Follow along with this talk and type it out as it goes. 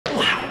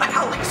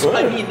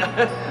Alex, I mean,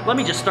 let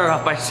me just start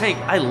off by saying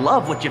I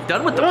love what you've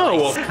done with the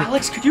place. Well.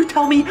 Alex, could you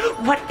tell me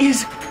what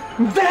is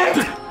that?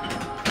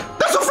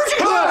 That's a freaking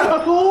gun!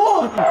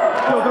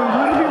 They're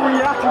literally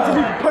reacting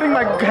to me putting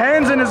my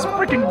hands in his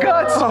freaking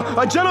guts.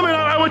 Gentlemen,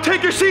 I would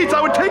take your seats.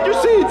 I would take your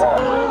seats.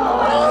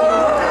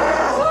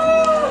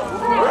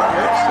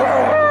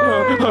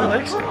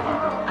 Alex,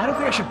 I don't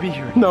think I should be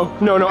here. No.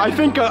 I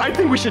think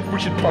we should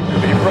probably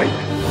leave, right?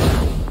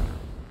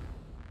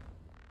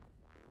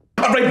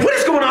 Alright, what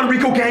is going on,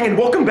 Rico Gang, and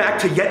welcome back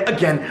to yet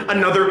again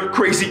another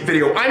crazy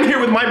video. I'm here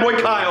with my boy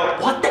Kyle.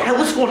 What the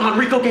hell is going on,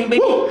 Rico Gang, baby?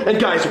 Woo. And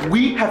guys,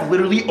 we have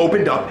literally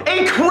opened up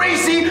a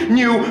crazy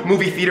new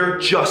movie theater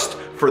just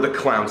for the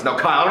clowns. Now,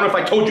 Kyle, I don't know if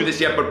I told you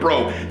this yet, but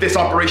bro, this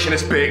operation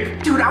is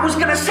big. Dude, I was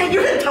gonna say, you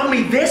didn't tell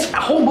me this. A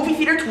whole movie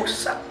theater to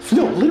ourselves.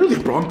 No, literally,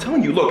 bro, I'm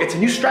telling you, look, it's a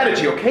new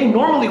strategy, okay?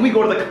 Normally we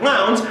go to the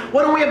clowns.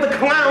 Why don't we have the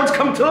clowns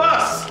come to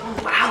us?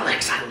 Oh,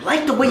 Alex, I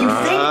like the way you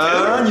think,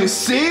 dude. You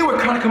see? We're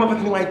trying to come up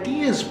with new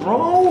ideas,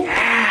 bro.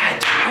 Yeah,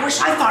 dude, I wish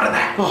I thought of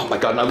that. Oh my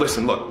God, now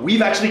listen, look,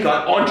 we've actually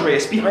got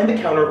Andreas behind the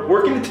counter,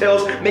 working the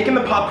tills, making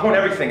the popcorn,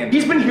 everything. And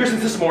he's been here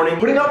since this morning,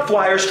 putting out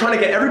flyers, trying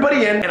to get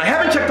everybody in, and I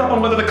haven't checked up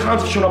on whether the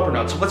clowns have shown up or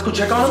not, so let's go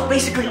check on him.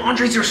 Basically,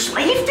 Andre's your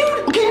slave,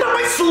 dude? Okay, not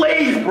my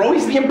slave, bro.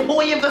 He's the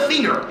employee of the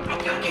theater.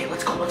 Okay,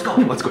 let's go.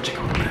 Let's go check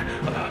on him.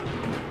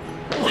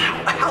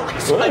 Wow,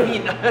 Alex, I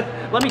mean,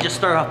 let me just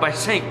start off by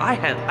saying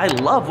I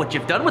love what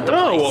you've done with the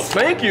place. Oh, well,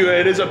 thank you.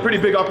 It is a pretty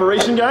big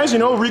operation, guys. You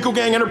know, Rico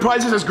Gang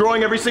Enterprises is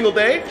growing every single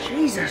day.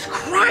 Jesus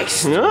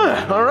Christ.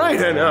 Yeah, all right,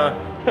 and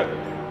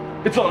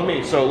it's on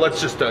me, so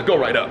let's just go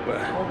right up.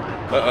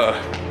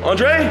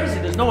 Andre?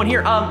 There's no one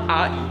here.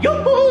 Yeah,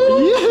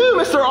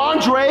 Mr.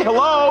 Andre,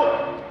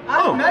 hello.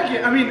 I'm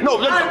Megan.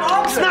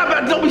 I'm snap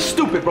out. Don't be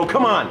stupid, bro.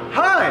 Come on.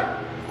 Hi,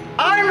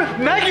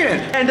 I'm Megan.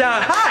 And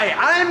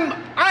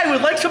I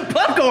would like some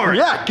popcorn.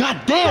 Yeah,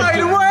 goddamn. Right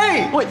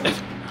away.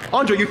 Wait,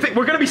 Andre, you think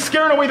we're gonna be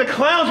scaring away the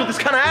clowns with this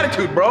kind of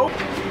attitude, bro?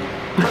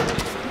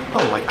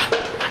 Oh my God.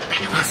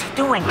 What's he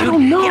doing, dude? I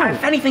don't know. Yeah,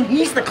 if anything,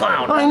 he's the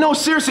clown. I know,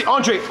 seriously,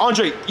 Andre,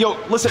 yo,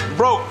 listen,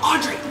 bro.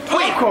 Andre,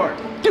 Popcorn.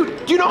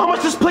 Dude, do you know how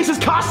much this place is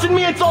costing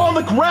me? It's all on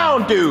the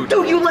ground, dude.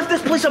 Dude, you left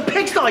this place a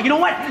pigsty. You know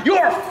what?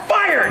 You're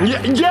fired.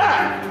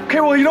 Yeah. Okay,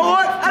 well, you know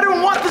what? I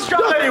don't want this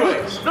job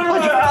anyways.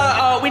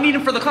 No, we need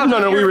him for the clown.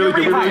 No, we really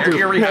do.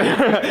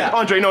 Yeah.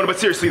 Andre, no, but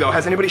seriously though,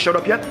 has anybody showed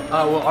up yet?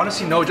 Well,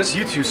 honestly, no, just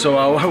you two.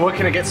 So, what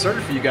can I get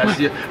started for you guys?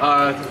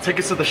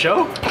 Tickets to the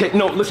show? Okay,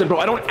 no, listen, bro,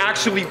 I don't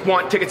actually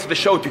want tickets to the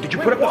show, dude. Did you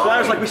put up the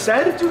flyers like we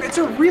said? Dude, it's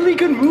a really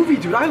good movie,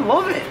 dude. I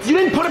love it. You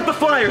didn't put up the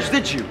flyers,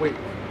 did you?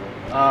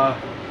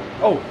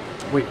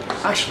 Wait,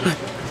 actually.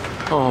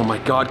 Oh my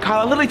God, Kyle,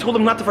 I literally told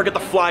him not to forget the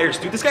flyers,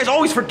 dude. This guy's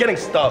always forgetting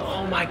stuff.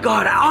 Oh my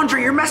God,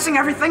 Andre, you're messing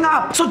everything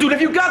up. So, dude,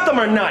 have you got them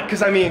or not?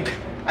 Because, I mean,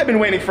 I've been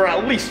waiting for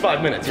at least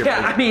 5 minutes here.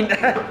 Yeah, I mean,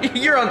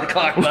 you're on the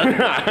clock, bud.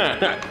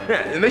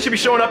 And they should be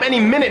showing up any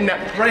minute now.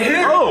 Right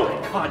here? Oh!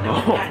 God, no,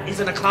 that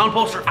isn't a clown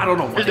poster. I don't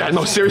know what. Yeah,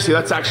 no, seriously,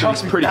 that's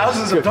actually pretty.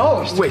 Thousands of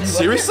dollars. Wait,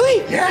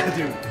 seriously? Yeah,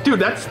 dude. Dude,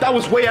 that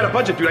was way out of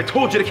budget, dude. I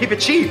told you to keep it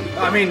cheap.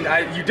 I mean,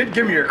 you did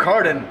give me your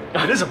card, and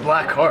it is a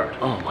black card.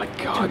 Oh my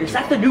God. Is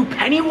that the new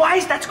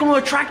PENNYWISE? That's going to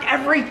attract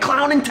every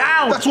clown in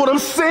town. That's what I'm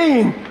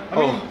saying. I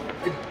mean,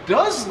 it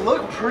does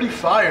look pretty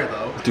fire,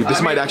 though. Dude,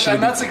 this might actually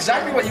and that's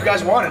exactly what you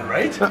guys wanted,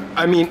 right?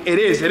 I mean, it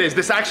is.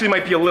 This actually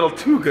might be a little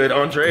too good,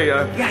 Andre.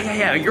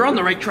 Yeah, you're on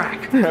the right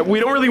track. We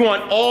don't really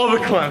want all the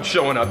clowns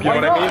showing up, you know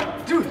what I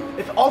mean? Dude,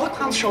 if all the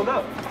clowns showed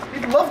up,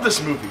 they'd love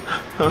this movie.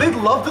 They'd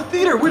love the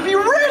theater. We'd be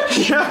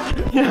rich!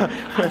 Yeah.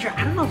 Andre,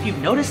 I don't know if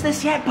you've noticed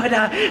this yet, but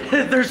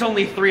there's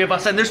only 3 of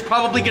us, and there's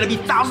probably gonna be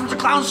thousands of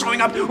clowns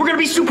showing up. We're gonna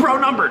be super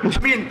outnumbered. I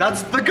mean,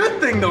 that's the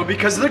good thing, though,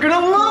 because they're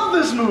gonna love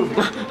this movie.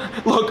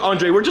 Look,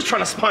 Andre, we're just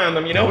trying to spy on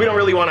them, you know? We don't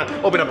really want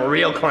to open up a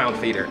real clown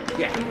theater.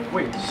 Yeah.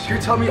 Wait, so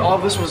you're telling me all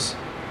of this was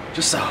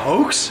just a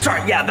hoax?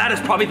 Sorry, yeah, that is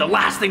probably the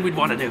last thing we'd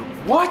want to do.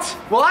 What?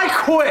 Well, I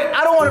quit.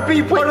 I don't want to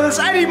be part of this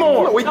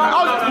anymore. Wait,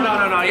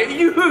 No.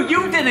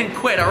 You didn't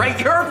quit, all right?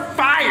 You're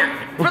fired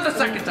for the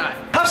second time.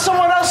 Have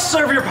someone else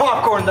serve your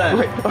popcorn then.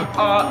 Wait, No,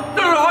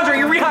 Andre,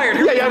 you're rehired.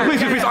 Yeah,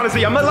 please,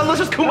 honestly, let's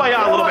just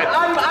kumbaya a little bit.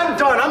 I'm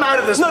done. I'm out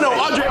of this. No,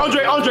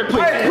 Andre, please.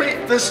 I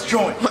hate this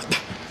joint.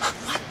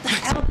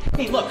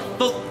 Hey, look,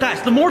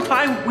 guys, the more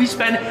time we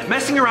spend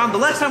messing around, the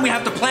less time we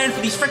have to plan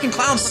for these freaking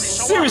clowns when they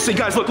show up. Seriously,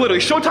 guys, look,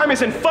 literally, showtime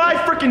is in 5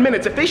 freaking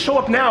minutes. If they show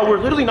up now, we're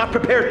literally not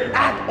prepared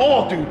at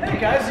all, dude. Hey,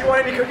 guys, you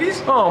want any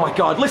cookies? Oh my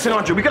God, listen,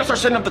 Andre, we gotta start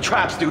setting up the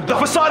traps, dude. The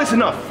facade is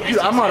enough. Dude,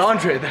 I'm not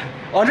Andre.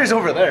 Andre's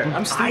over there.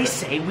 I'm stupid. I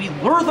say we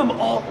lure them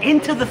all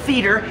into the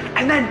theater,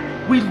 and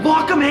then we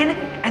lock them in,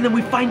 and then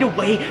we find a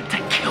way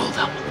to kill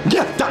them.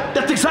 Yeah,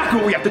 that's exactly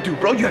what we have to do,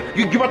 bro.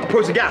 You brought the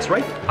poison gas,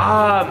 right?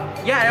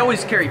 Yeah, I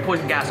always carry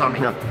poison gas on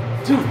me. Yeah.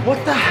 Dude,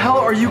 what the hell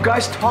are you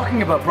guys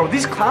talking about, bro?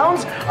 These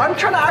clowns, I'm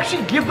trying to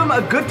actually give them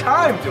a good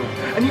time, dude.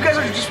 And you guys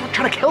are just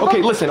trying to kill them?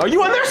 Okay, listen, are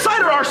you on their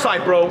side or our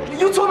side, bro?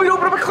 You told me to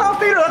open up a clown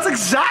theater. That's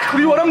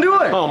exactly what I'm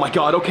doing. Oh my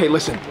God, okay,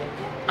 listen.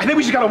 I think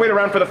we just gotta wait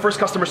around for the first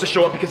customers to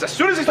show up because as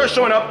soon as they start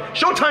showing up,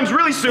 showtime's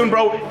really soon,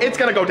 bro. It's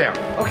gonna go down.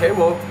 Okay,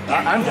 well,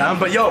 I'm down,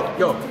 but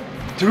yo,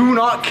 do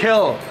not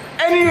kill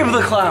any of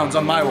the clowns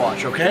on my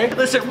watch, okay?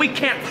 Listen, we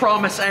can't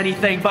promise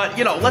anything, but,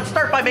 you know, let's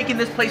start by making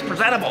this place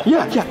presentable.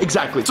 Yeah,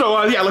 exactly.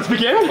 So, yeah, let's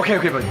begin.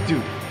 Okay, but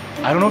dude,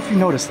 I don't know if you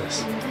noticed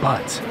this,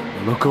 but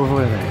look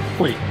over there.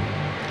 Wait.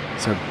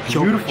 It's a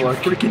beautiful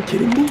arcade. Freaking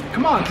kidding me?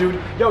 Come on, dude.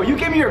 Yo, you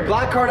gave me your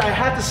black card. I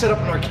had to set up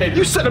an arcade.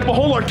 You set up a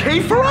whole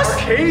arcade for us?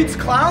 Arcades,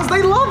 clowns,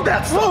 they love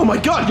that stuff. Oh my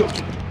God. Yo,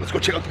 let's go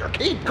check out the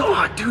arcade.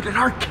 God, dude, an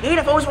arcade?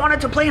 I've always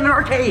wanted to play in an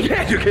arcade.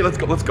 Yeah, okay, let's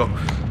go.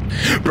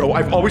 Bro,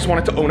 I've always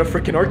wanted to own a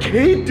freaking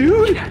arcade,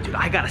 dude. Yeah, dude,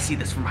 I gotta see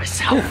this for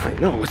myself. I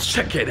know, let's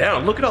check it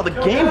out. Look at all the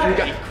games we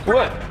got.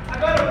 What? I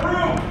got a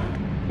broom.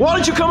 Why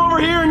don't you come over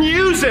here and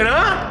use it,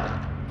 huh?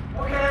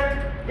 Okay.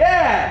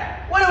 Yeah!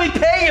 What do we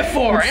pay you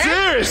for, eh?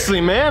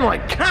 Seriously, man,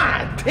 like,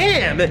 god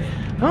damn.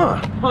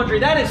 Huh. Andre,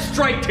 that is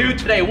strike 2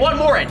 today. One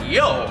more and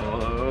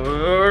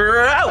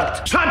you're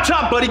out.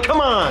 Chop, buddy,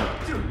 come on.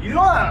 Dude, you know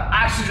I'm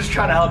actually just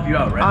trying to help you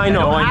out, right? I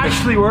know, I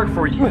actually work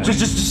for you.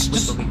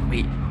 Just.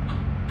 Wait.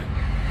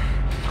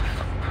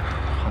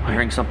 I'm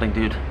hearing something,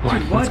 dude.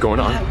 What's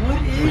going on?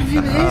 What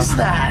even is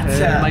that?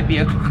 It might be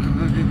a...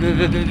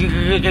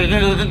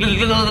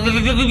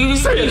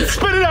 Say it,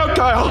 spit it out,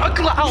 Kyle. A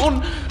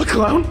clown. A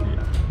clown?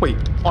 Wait,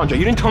 Andre,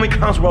 you didn't tell me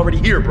clowns were already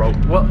here, bro.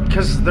 Well,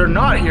 because they're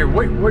not here.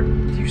 Wait, what?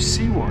 Do you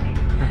see one?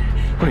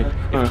 Wait,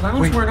 If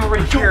clowns weren't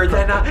already here,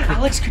 then,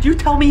 Alex, could you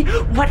tell me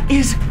what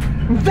is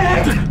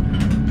that?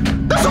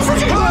 That's a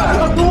freaking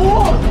clown!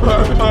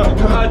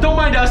 Don't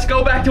mind us.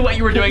 Go back to what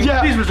you were doing.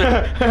 Yeah. Please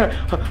resume.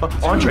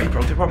 Andre,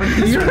 bro, they're already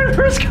here. It's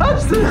first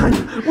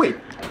custom. Wait,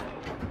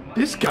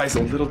 this guy's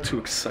a little too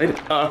excited.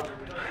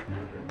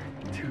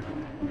 Dude,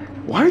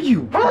 why are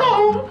you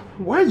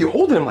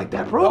holding him like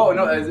that, bro? Oh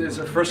no, it's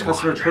a first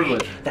customer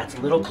privilege. That's a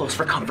little close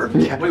for comfort.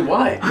 Yeah. Wait,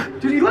 why?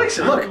 Dude, he likes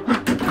it. Look.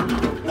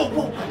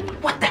 Whoa.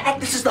 What the heck?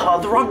 This is the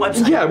wrong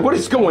website. Yeah, what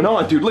is going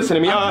on, dude? Listen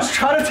to me. I'm just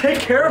trying to take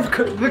care of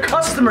the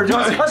customer, dude.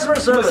 It's customer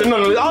service. Listen,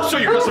 no, I'll show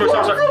you customer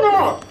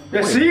service.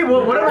 Yeah, see?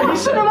 Well, whatever he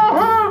said.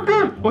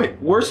 Wait,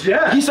 worst?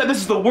 Yeah. He said this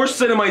is the worst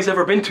cinema he's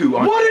ever been to.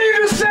 What did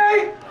you just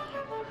say?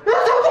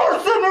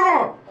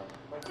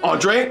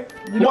 Andre?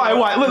 Why?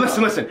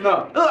 Listen.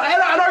 No.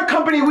 At our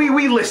company,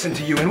 we listen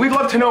to you, and we'd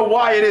love to know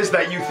why it is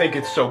that you think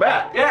it's so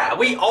bad. Yeah,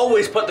 we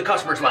always put the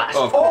customers last.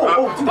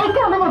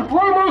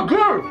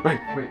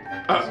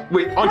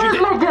 Wait, Andre,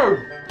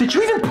 did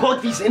you even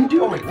plug these in,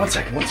 dude? Oh, wait, one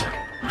second.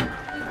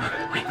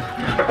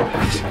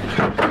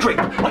 Andre,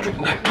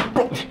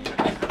 bro.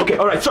 Okay,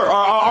 all right, sir.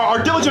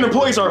 Our diligent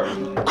employees are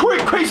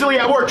crazily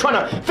at work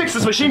trying to fix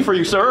this machine for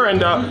you, sir,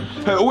 and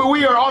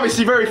we are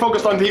obviously very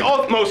focused on the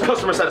utmost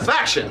customer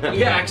satisfaction.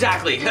 Yeah,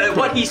 exactly.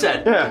 What he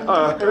said.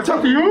 Yeah, it's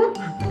up to you?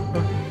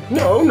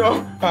 No.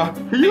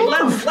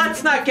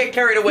 Let's not get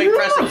carried away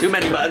pressing too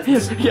many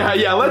buttons.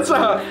 Yeah, let's,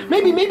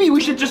 maybe we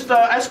should just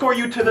escort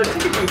you to the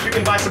ticket booth. You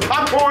can buy some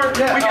popcorn, we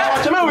can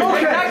watch a movie.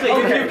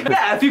 Okay.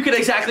 Exactly. If you could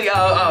exactly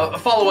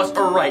follow us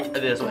right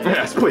this way.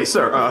 Yes, please,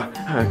 sir.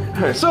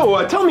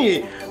 So, tell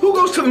me, who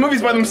goes to the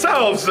movies by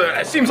themselves?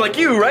 It seems like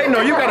you, right?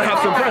 No, you gotta have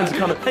some friends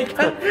coming.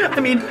 I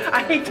mean,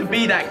 I hate to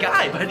be that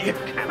guy, but you're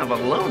kind of a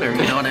loner,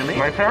 you know what I mean?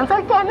 My parents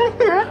are coming.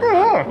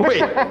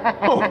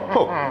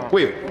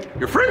 Wait,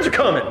 your friends are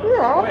coming.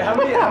 Wait, how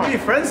many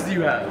friends do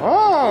you have?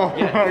 Oh,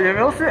 you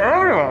will see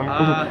everyone.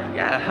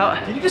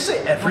 Did you just say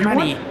everyone?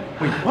 Many.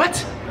 Wait,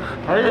 what?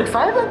 Are you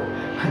excited?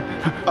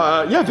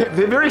 Yeah,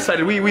 they're very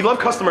excited. We love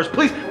customers.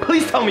 Please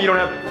tell me you don't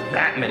have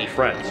that many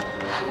friends.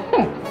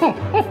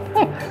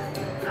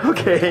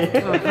 Okay.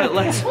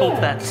 Let's hope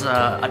that's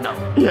a no.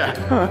 Yeah.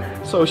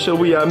 So shall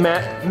we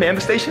man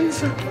the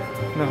stations?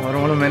 No, I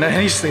don't want to man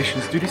any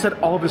stations. Dude, he said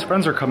all of his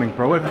friends are coming,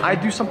 bro. If I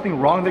do something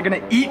wrong, they're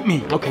gonna eat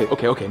me. Okay.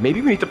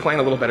 Maybe we need to plan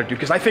a little better, dude,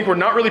 because I think we're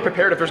not really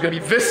prepared if there's gonna be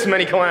this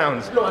many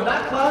clowns. Yo, and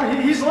that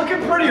clown, he's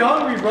looking pretty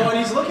hungry, bro, and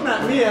he's looking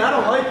at me, and I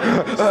don't like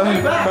it.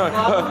 Stay back,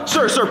 clown.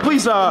 Sir,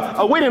 please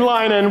wait in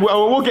line, and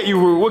we'll get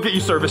you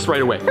service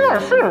right away. Yeah,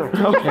 sure.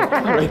 Okay.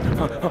 All right.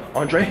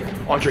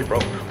 Andre,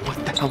 bro, what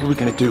the hell are we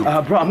gonna do?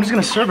 Bro, I'm just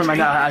gonna serve him, and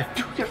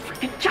Do your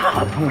freaking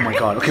job. oh my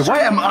god. Okay, why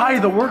am I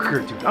the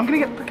worker, dude? I'm gonna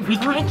get freaking. We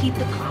try and keep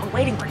the clown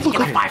waiting for us to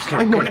get a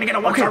 5-star. We're gonna get a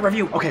 1-star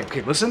review.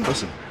 Okay, listen.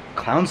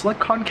 Clowns like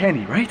cotton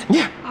candy, right?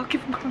 Yeah. I'll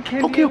give them cotton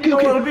candy. Okay.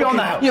 It'll be on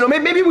the house. You know,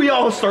 maybe we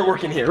all start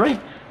working here, right?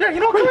 Yeah, you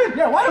know, come in.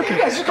 Yeah, why don't you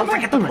guys just come Don't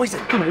in? forget the poison.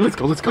 All right, let's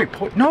go. Wait,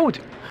 no,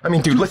 dude. I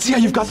mean, dude, let's see how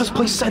you've got this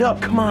place set up.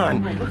 Come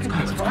on. I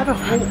have a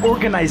whole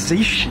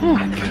organization.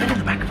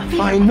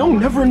 I know,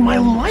 never in my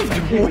life,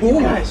 dude. You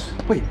guys.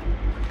 Wait.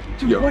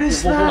 Dude, what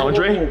is that?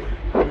 Andre?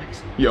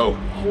 Yo,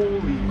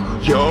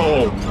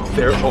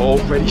 they're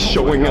already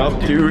showing up,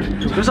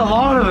 dude. There's a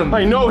lot of them.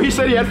 I know, he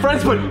said he had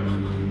friends, but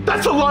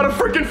that's a lot of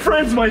freaking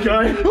friends, my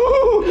guy.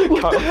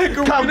 What the heck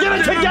are Kyle, get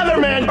it together,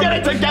 man, get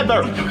it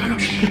together.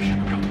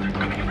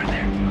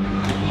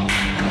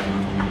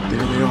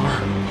 There they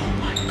are.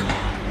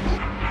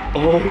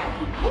 Oh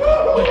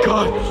my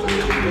god.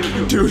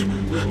 Dude.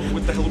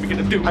 What the hell are we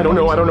gonna do? I don't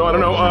know.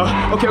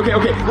 Okay.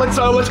 Let's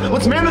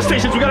man the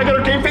stations. We gotta get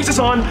our game faces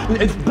on.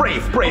 It's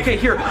brave. Okay,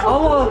 here.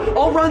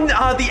 I'll run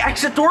the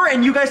exit door,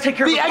 and you guys take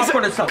care of the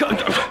popcorn and stuff.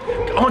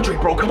 Andre,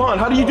 bro, come on.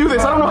 How do you do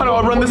this? I don't know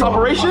how to run this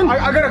operation.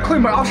 I got a clue,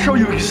 but I'll show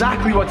you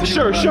exactly what to do.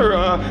 Sure.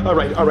 All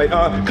right.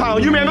 Kyle,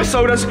 you man the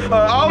sodas.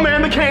 I'll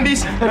man the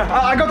candies.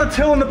 I got the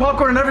till and the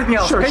popcorn and everything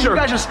else. Sure. You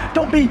guys just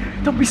don't be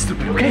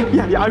stupid, okay?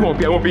 Yeah, I won't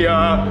be.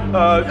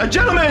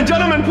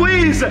 Gentlemen,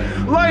 please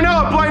line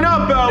up.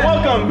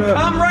 Welcome.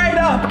 Come right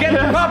up. Get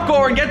your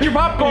popcorn.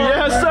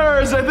 Yes,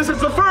 sir. This is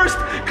the first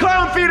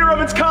clown theater of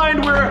its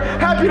kind. We're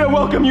happy to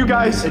welcome you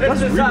guys. It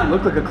does really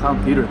look like a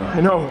clown theater,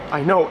 though.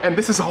 I know. And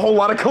this is a whole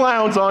lot of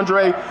clowns,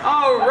 Andre.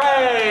 All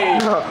right.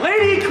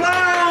 Lady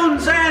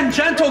clowns and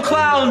gentle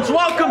clowns,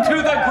 welcome to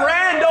the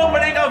grand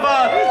opening of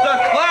the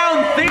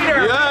Clown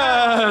Theater.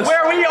 Yes.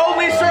 Where we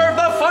only serve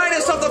the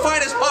finest of the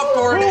finest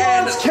popcorn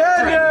and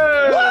candy.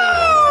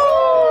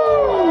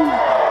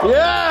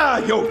 Yeah,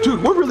 yo,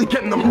 dude, we're really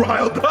getting them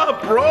riled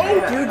up, bro.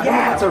 Dude,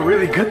 yeah. That's a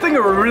really good thing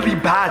or a really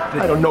bad thing?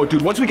 I don't know,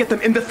 dude. Once we get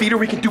them in the theater,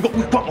 we can do what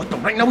we want with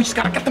them. Right now, we just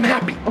gotta get them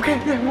happy. Okay,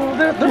 yeah, well,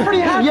 they're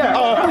pretty happy.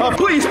 Yeah,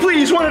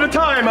 please, one at a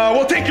time.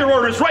 We'll take your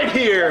orders right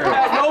here.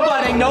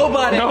 No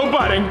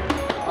butting.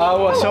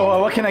 So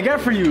what can I get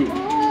for you?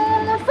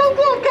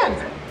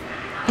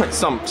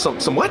 Some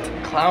what?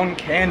 Clown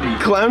candy.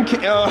 Clown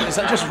candy? Is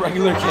that just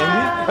regular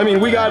candy? I mean,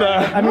 we got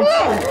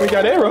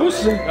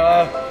arrows.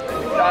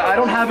 I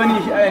don't have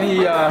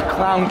any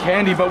clown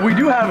candy, but we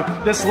do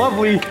have this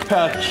lovely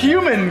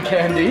human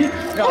candy.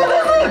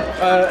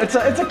 It's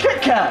a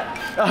Kit Kat.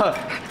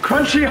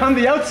 Crunchy on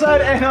the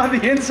outside and on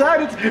the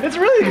inside. It's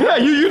really good. Yeah,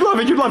 you'd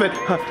love it.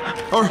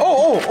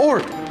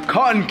 Or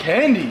cotton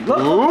candy. Look.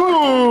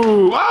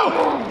 Ooh!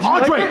 Oh!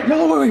 Andre!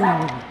 No, wait.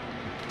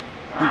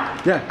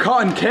 Yeah,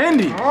 cotton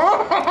candy.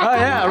 Oh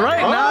yeah,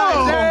 right.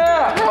 Nice.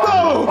 Yeah.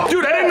 Oh,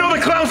 dude, I didn't know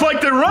the clowns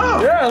liked it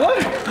raw. Yeah, look.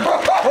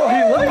 Oh,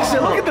 he likes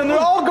it. Look at them. They're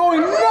all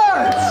going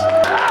nuts.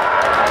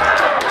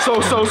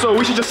 So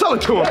we should just sell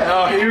it to him.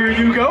 Here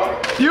you go.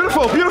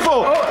 Beautiful.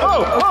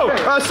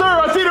 Okay.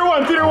 Sir, theater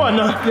one.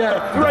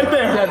 Yeah, right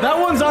there. Yeah, that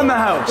one's on the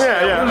house.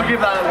 Yeah. We'll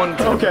give that one.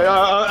 Okay.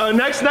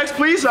 Next,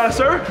 please,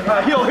 sir.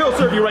 He'll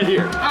serve you right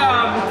here.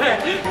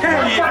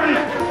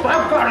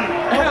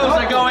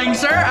 How's it going,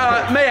 sir?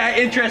 May I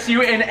interest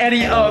you in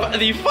any of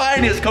the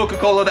finest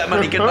Coca-Cola that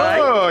money can buy?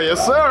 Oh,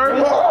 yes,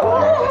 sir.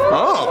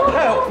 Oh.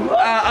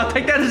 I'll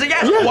take that as a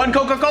yes. Yeah. One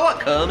Coca-Cola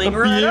coming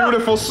right up.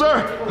 Beautiful,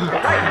 sir.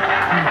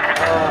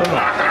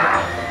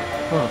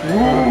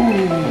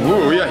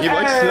 Ooh, yeah, he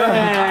likes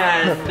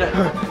that.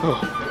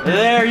 And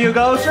there you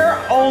go, sir.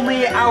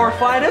 Only our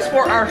finest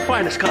for our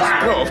finest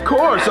customers. Oh, of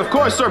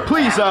course, sir.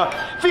 Please,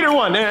 theater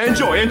one,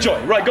 enjoy.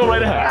 Right, go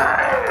right ahead.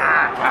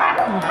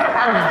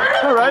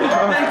 All right.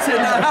 Thanks, and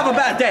have a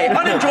bad day.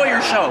 Unenjoy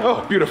your show.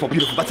 Oh, beautiful.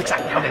 That's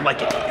exactly how they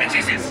like it.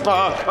 Yes.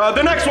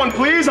 The next one,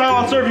 please.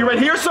 I'll serve you right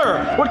here,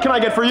 sir. What can I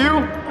get for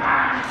you?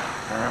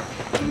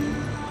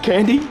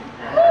 Candy?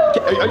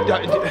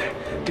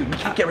 Dude, we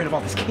can't get rid of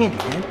all this candy,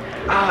 man.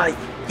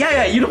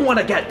 Yeah, you don't want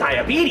to get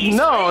diabetes.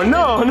 No,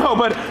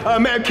 but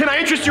man, can I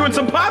interest you in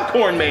some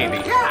popcorn, maybe?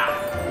 Yeah.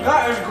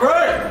 That is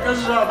great. This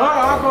is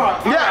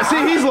popcorn. Yeah,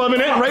 see, he's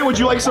loving it, right? Would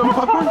you like some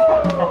popcorn?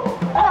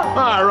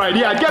 All right,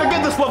 yeah,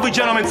 get this lovely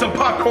gentleman some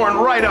popcorn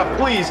right up,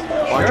 please.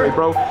 Andre,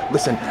 bro,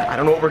 listen, I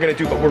don't know what we're gonna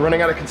do, but we're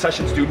running out of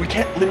concessions, dude. We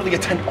can't literally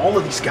attend all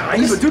of these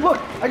guys. But dude, look,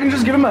 I can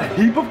just give him a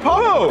heap of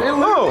popcorn. It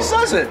literally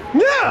says it.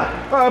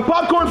 Yeah,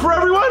 popcorn for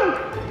everyone?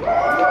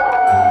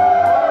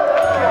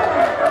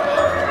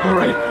 All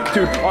right,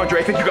 dude, Andre,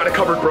 I think you got it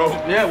covered, bro.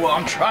 Yeah, well,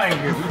 I'm trying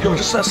here. Yo,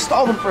 just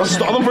stall them for a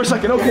second. Stall them for a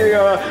second. Okay,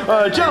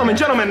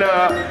 gentlemen,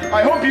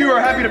 I hope you are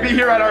happy to be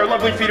here at our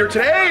lovely theater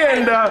today,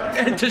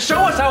 and to show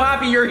us how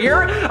happy you're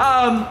here,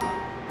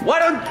 why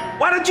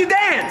don't you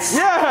dance?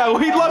 Yeah, well,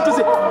 he'd love to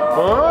see.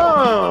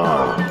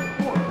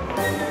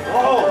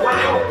 Oh,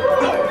 wow.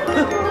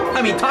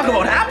 I mean, talk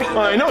about happy.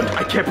 I know.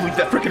 I can't believe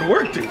that freaking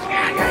worked, dude.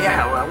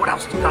 Yeah. What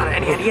else do you got?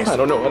 Any ideas? I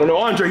don't know.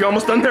 Andre, you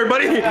almost done there,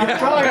 buddy? I'm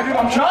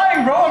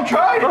trying, bro. I'm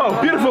trying. Oh,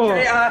 beautiful.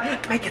 Okay,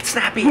 make it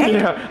snappy. Hey?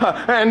 Yeah.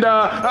 And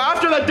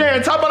after that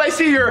dance, how about I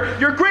see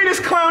your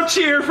greatest clown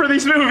cheer for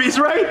these movies,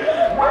 right?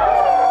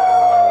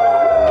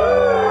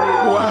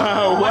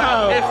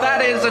 Wow. If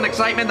that is an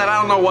excitement, then I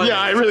don't know what. Yeah,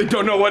 I really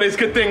don't know what is.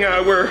 Good thing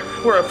we're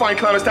a fine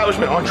clown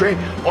establishment. Andre,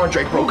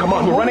 bro, come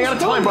on. We're running out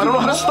of time, bro. I don't know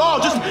how to stall.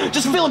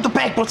 Just fill up the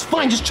bag, bro. It's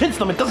fine. Just chintz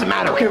them. It doesn't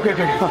matter. Okay.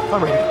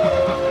 I'm ready.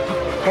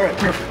 All right,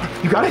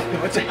 perfect. You got it?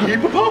 It's a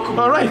heap of popcorn.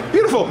 All right,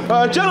 beautiful.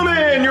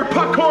 Gentlemen, your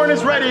popcorn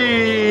is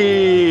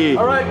ready.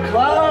 All right,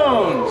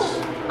 clowns,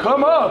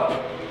 come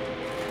up.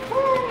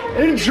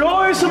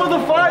 Enjoy some of the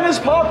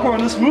finest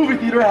popcorn this movie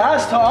theater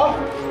has to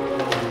offer.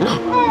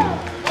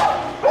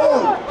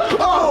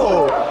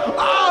 Oh!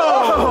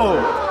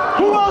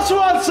 Who else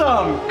wants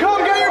some?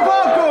 Come get your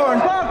popcorn!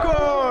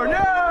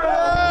 Yeah!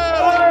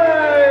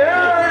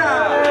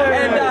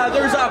 And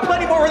there's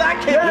plenty more where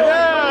that came from.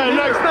 Yeah,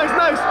 nice.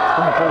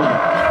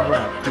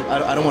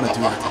 I don't want to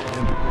do that to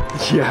him.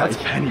 Yeah, That's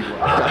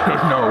Pennywise. I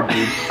know,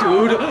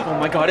 Dude, oh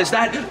my God, is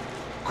that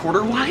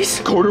quarter-wise?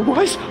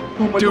 Quarter-wise?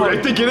 Oh my Dude, God.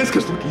 I think it is,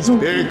 because look, he's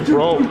big,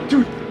 bro.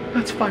 Dude,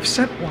 that's 5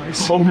 cent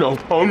wise. Oh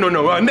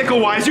no.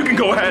 Nickel-wise, you can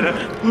go ahead.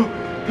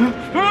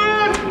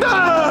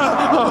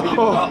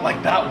 Not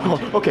like that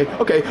one. Okay.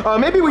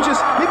 Maybe we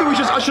just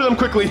usher them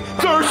quickly.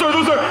 Sir,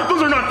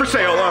 those are not for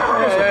sale.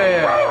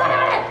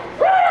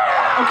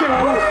 Okay,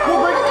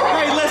 we'll bring.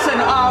 Hey, listen,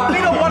 we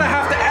don't want to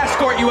have to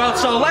escort you out,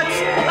 so let's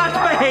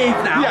behave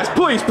now. Yes,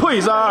 please.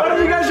 Why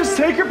don't you guys just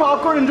take your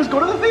popcorn and just go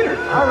to the theater?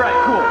 All right,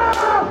 cool.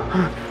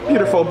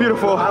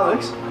 Beautiful.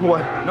 Alex,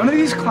 What? none of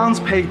these clowns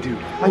pay, dude.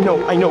 I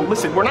know.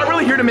 Listen, we're not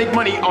really here to make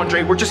money,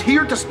 Andre. We're just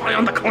here to spy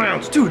on the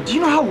clowns. Dude, do you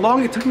know how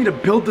long it took me to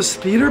build this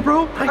theater,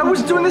 bro? I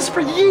was doing this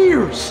for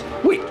years.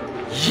 Wait,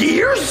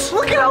 years?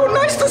 Look at how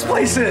nice this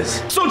place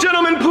is. So,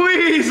 gentlemen,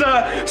 please,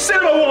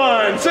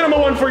 Cinema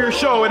One for your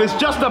show. It is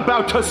just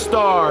about to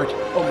start.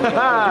 Oh my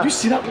God. Did you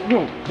see that?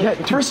 No. Yeah,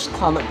 the first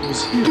clown that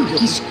was here. Dude,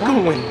 he's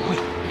going.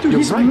 Dude,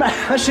 he's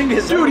mashing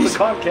his head with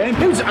cotton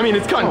candy.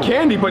 It's cotton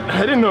candy, but I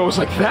didn't know it was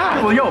like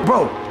that. Well, yo,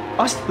 bro,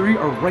 us three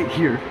are right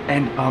here,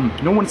 and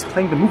no one's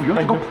playing the movie. You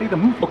have to go play the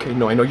movie. Okay,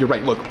 no, I know you're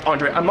right. Look,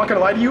 Andre, I'm not gonna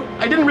lie to you.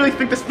 I didn't really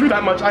think this through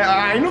that much.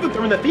 I know that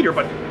they're in the theater,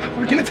 but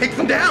we're gonna take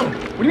them down.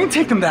 What do you mean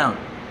take them down?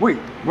 Wait,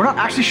 we're not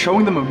actually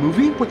showing them a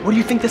movie? What do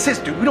you think this is,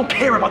 dude? We don't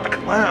care about the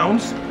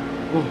clowns.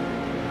 Well,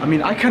 I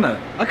mean, I kinda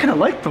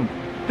like them.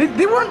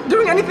 They weren't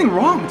doing anything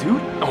wrong, dude.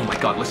 Oh my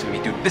God, listen to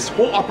me, dude. This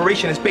whole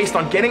operation is based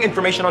on getting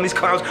information on these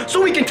clowns so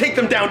we can take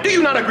them down. Do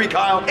you not agree,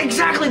 Kyle?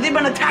 Exactly, they've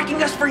been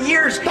attacking us for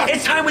years.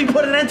 It's time we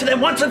put an end to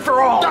them once and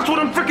for all. That's what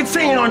I'm freaking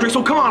saying, Andre.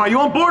 So come on, are you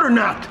on board or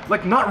not?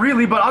 Like, not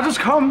really, but I'll just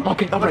come.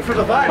 Okay, all right. For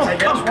the vibes, I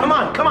guess. Come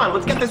on.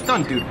 Let's get this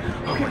done, dude.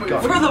 Oh my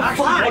God. For the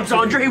vibes,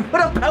 Andre.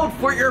 What about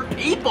for your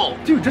people?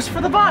 Dude, just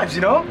for the vibes,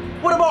 you know?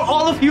 What about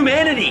all of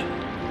humanity?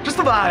 Just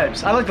the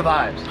vibes. I like the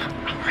vibes.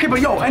 Okay,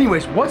 but yo,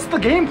 anyways, what's the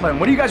game plan?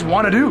 What do you guys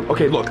want to do?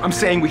 Okay, look, I'm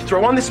saying we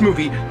throw on this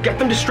movie, get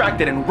them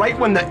distracted, and right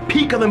when the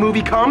peak of the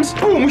movie comes,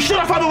 boom, we shut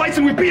off all the lights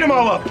and we beat them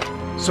all up.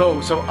 So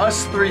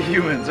us three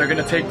humans are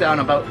gonna take down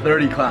about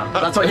 30 clowns.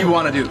 That's what you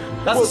want to do.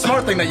 That's the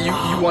smart thing that you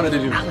wanted to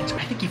do. Alex,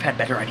 I think you've had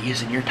better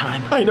ideas in your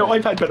time. I know,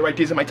 I've had better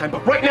ideas in my time,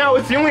 but right now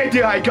it's the only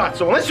idea I got,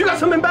 so unless you got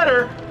something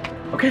better.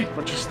 Okay,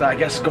 let's just, I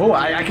guess, go.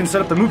 I can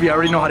set up the movie. I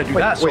already know how to do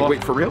that.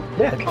 Wait, for real?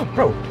 Yeah,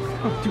 bro.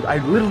 Dude, I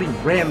literally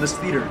ran this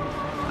theater.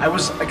 I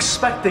was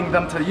expecting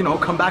them to,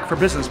 come back for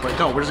business, but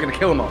no, we're just gonna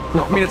kill them all.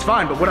 No, I mean, it's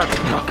fine, but whatever.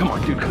 No, come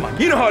on, dude, come on.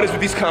 You know how it is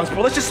with these clowns,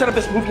 bro. Let's just set up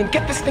this movie and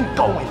get this thing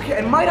going. Okay,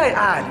 and might I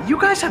add, you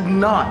guys have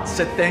not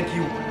said thank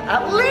you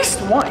at least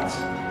once.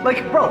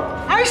 Like, bro,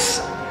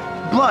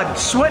 blood,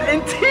 sweat,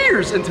 and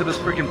tears into this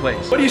freaking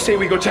place. What do you say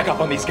we go check up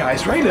on these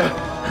guys, right?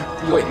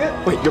 Wait,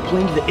 you're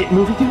playing the It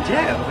movie, dude?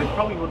 Yeah, they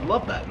probably would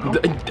love that. No?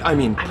 I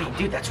mean,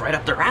 dude, that's right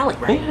up their alley,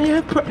 right?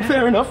 Yeah,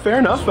 fair enough.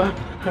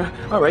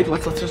 All right,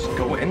 let's just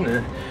go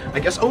in. I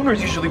guess owners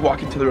usually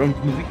walk into their own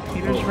movie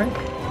theaters, right?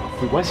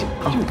 Wait, was he?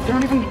 Dude, they're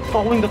not even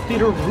following the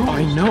theater rules.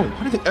 I know.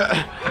 What are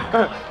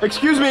they?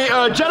 Excuse me,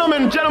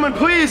 gentlemen,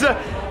 please,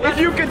 if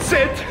you could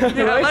sit.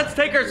 Yeah, right? Let's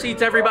take our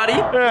seats, everybody.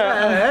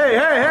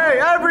 Hey,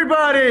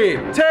 everybody,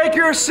 take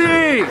your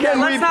seat.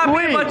 Let's not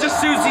be a bunch of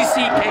Susie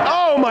seat cake.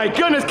 Oh my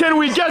goodness, can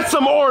we get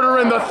some order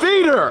in the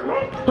theater?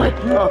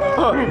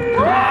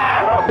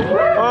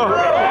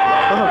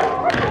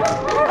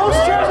 Those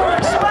chairs are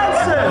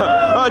expensive.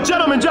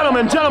 Gentlemen,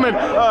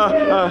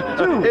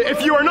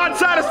 if you are not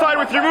satisfied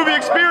with your movie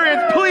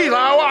experience, please,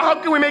 how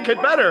can we make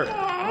it better?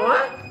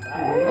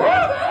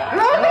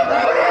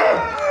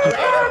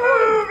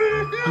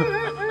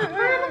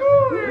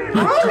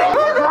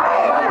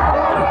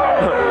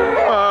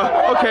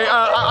 Okay,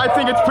 I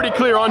think it's pretty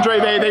clear, Andre,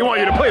 they want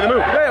you to play the movie.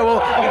 Yeah,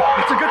 well,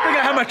 it's a good thing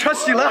I have my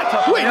trusty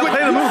laptop. Wait,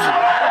 play the movie.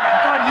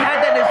 God, you had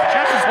that in his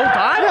chest this whole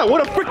time? Yeah,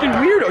 what a freaking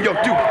weirdo. Yo,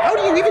 dude, how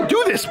do you even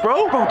do this,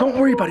 bro? Bro, don't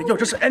worry about it. Yo,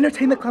 just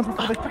entertain the clowns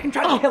before they freaking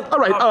try to kill him. All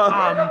right,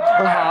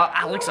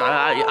 Alex,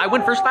 I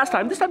went first last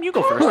time. This time you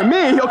go first.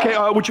 Me? Okay,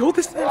 would you hold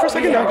this for a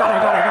second? Yeah, I got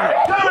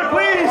it. Gentlemen,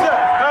 please,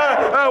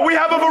 we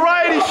have a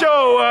variety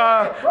show.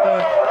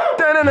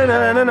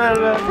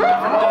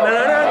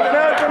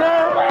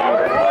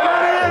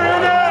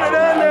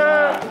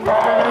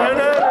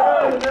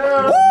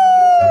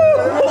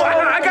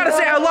 I gotta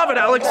say, I love it,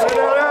 Alex.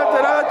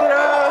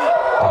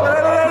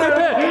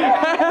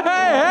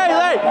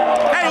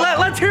 Hey,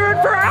 let's hear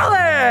it for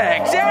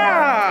Alex.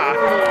 Yeah.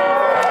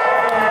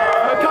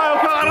 Kyle,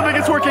 I don't think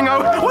it's working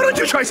out. Why don't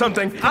you try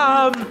something?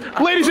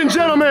 Ladies and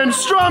gentlemen,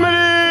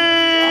 Stromedy!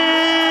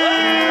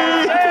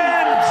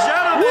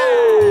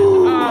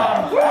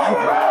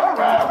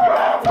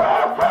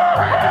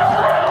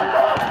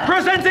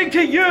 Presenting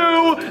to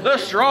you the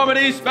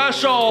Stromedy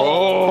special.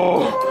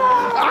 Oh!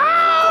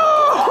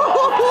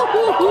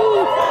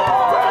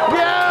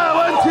 Yeah,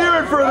 let's hear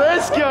it for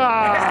this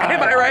guy.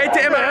 Am I right?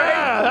 Yeah,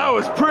 that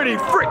was pretty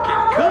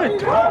freaking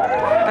good.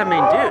 I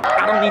mean, dude,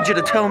 I don't need you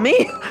to tell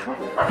me.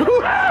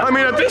 I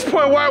mean, at this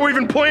point, why are we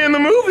even playing the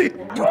movie?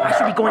 Dude, I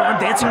should be going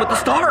on Dancing with the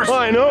Stars.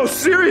 I know,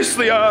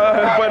 seriously.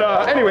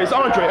 Anyways,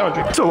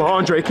 Andre. So,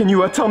 Andre, can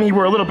you tell me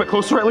we're a little bit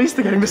closer at least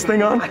to getting this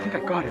thing on? I think I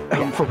got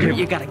it.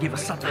 You gotta give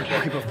us something.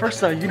 Okay, but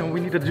first, we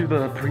need to do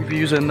the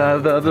previews and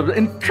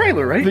the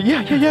trailer, right?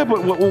 Yeah,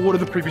 but what are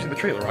the previews in the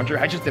trailer, Andre?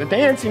 I just did a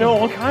dance,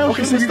 all Kyle.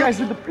 Okay, so you guys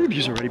did the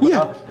previews already. But,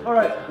 yeah. All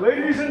right,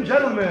 ladies and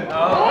gentlemen,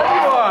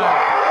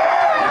 PENNYWISE.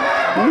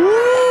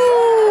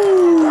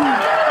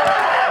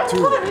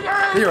 Dude,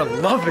 they are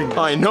loving it.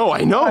 I know.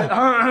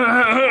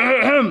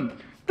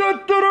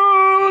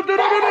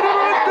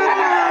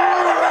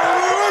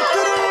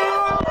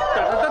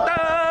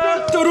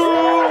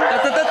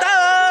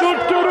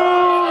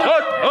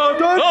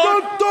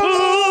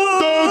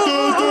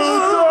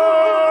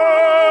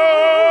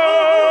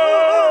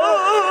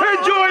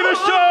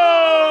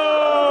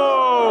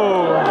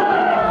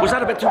 Was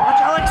that a bit too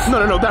much, Alex?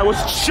 No, that was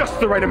just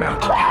the right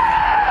amount.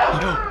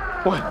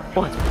 What?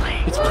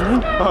 It's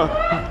playing?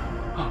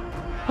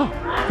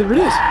 There it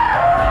is.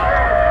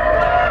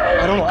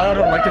 I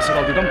don't like this at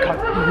all, dude. Don't cut.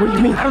 What do you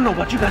mean? I don't know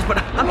about you guys, but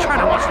I'm trying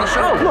to watch the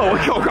show. No,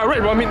 okay, right.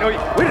 Well, I mean,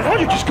 where did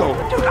Andre just go?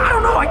 Dude, I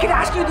don't know. I could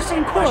ask you the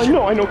same question.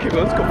 I know. Okay,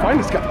 well, let's go find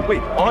this guy.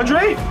 Wait,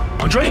 Andre?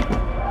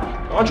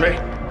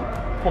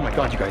 Oh my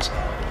God, you guys.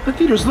 The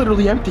theater's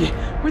literally empty.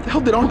 Where the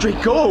hell did Andre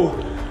go?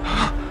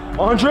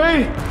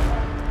 Andre?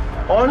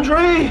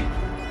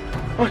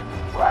 Wait,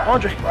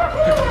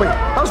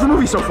 how's the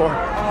movie so far?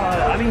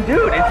 I mean,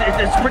 dude,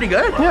 it's pretty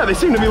good. Yeah, they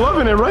seem to be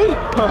loving it, right?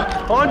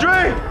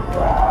 Andre!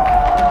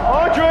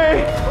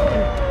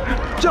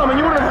 Gentlemen,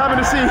 you wouldn't happen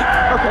to see...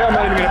 Okay, I'm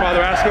not even gonna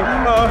bother asking.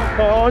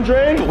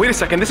 Andre? But wait a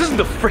second, this isn't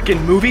the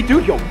frickin' movie,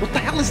 dude. Yo, what the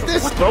hell is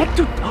this? What, bro?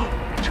 Dude,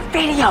 it's your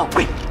video.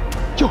 Wait,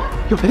 yo,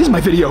 that is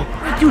my video.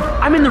 Dude,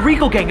 I'm in the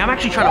Regal gang. I'm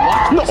actually trying to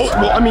watch No, this.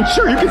 well, I mean,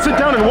 sure, you can sit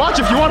down and watch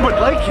if you want, but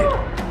like it.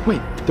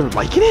 Wait, they're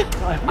liking it?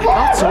 I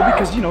thought so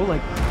because,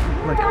 like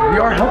we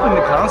are helping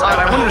the clowns.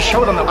 I wanted to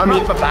show them that we're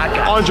not the bad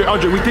guys.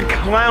 Andre, we did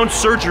clown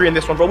surgery in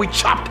this one, bro. We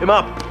chopped him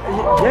up.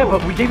 Yeah,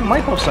 but we gave him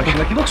liposuction.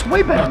 Like, he looks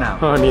way better now.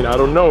 I mean, I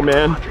don't know,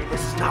 man. Andre,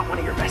 this is not one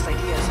of your best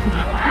ideas.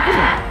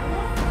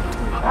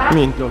 I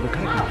mean, Yo, they're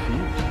kind of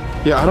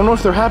confused. yeah, I don't know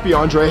if they're happy,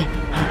 Andre.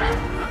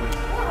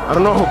 I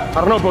don't know,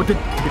 bro. Did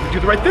we do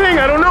the right thing?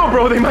 I don't know,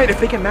 bro. They might.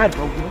 If they get mad,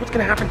 bro, you know what's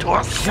gonna happen to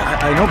us? Yeah,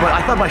 I know, but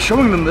I thought by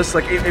showing them this,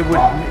 like, it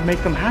would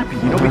make them happy,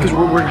 because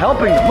we're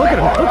helping them. Look at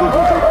him. Look.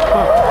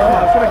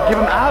 I'm gonna give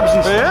him abs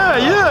and stuff.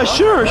 Yeah,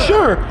 sure.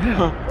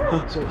 Yeah.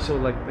 So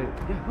like, look.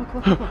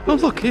 Oh,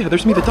 look, yeah,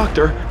 there's me, the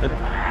doctor.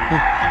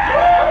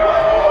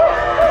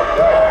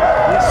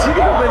 See,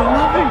 they're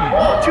loving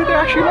it. Dude, they're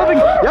actually loving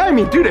it. Yeah, I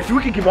mean, dude, if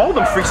we could give all of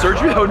them free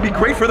surgery, that would be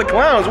great for the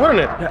clowns, wouldn't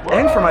it? Yeah,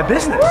 and for my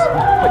business.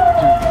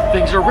 Dude,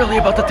 things are really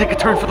about to take a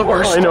turn for the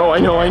worst. I know.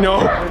 No.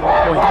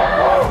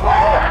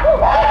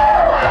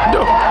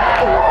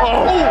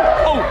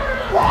 Oh!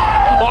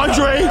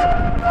 Andre!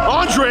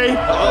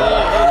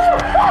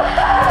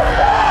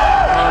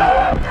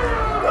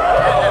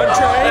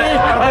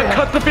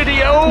 Cut the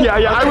video. Yeah,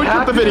 I would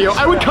cut the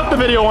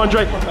video.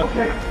 Andre.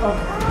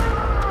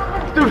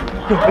 Dude,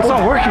 it's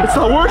not working. It's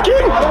not working?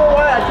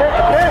 I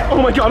can't. Oh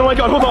my god,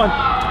 hold on.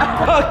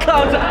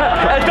 Clowns,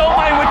 don't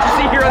mind what you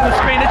see here on the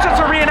screen. It's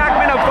just a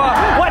reenactment of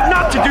what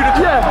not to do to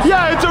clowns.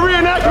 Yeah, it's a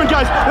reenactment,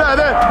 guys.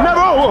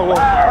 Whoa.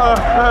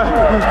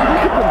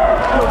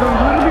 They're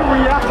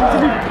literally reacting to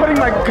me putting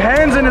my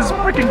hands in his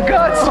freaking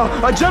guts.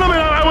 Gentlemen,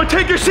 I would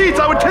take your seats.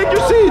 Okay.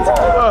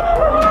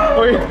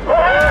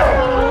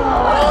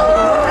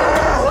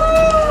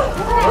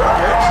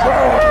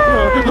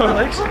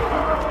 Alex,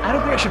 I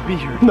don't think I should be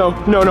here. No.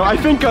 I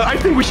think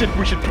we should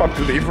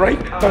promptly leave, right?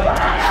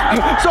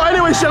 So,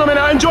 anyways, gentlemen,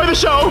 enjoy the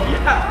show.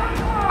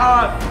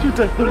 Dude,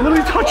 they're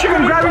literally touching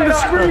and grabbing the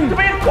screen. To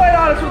be quite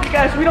honest with you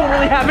guys, we don't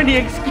really have any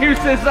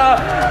excuses.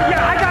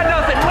 Yeah, I got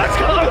nothing. Let's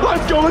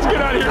go. Let's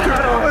get out of here.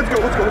 Let's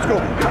go.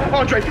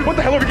 Andre, what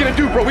the hell are we gonna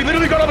do, bro? We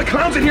literally got all the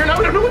clowns in here now.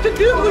 We don't know what to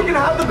do. We're gonna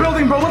have the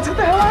building, bro. Let's get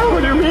the hell out.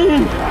 What do you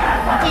mean?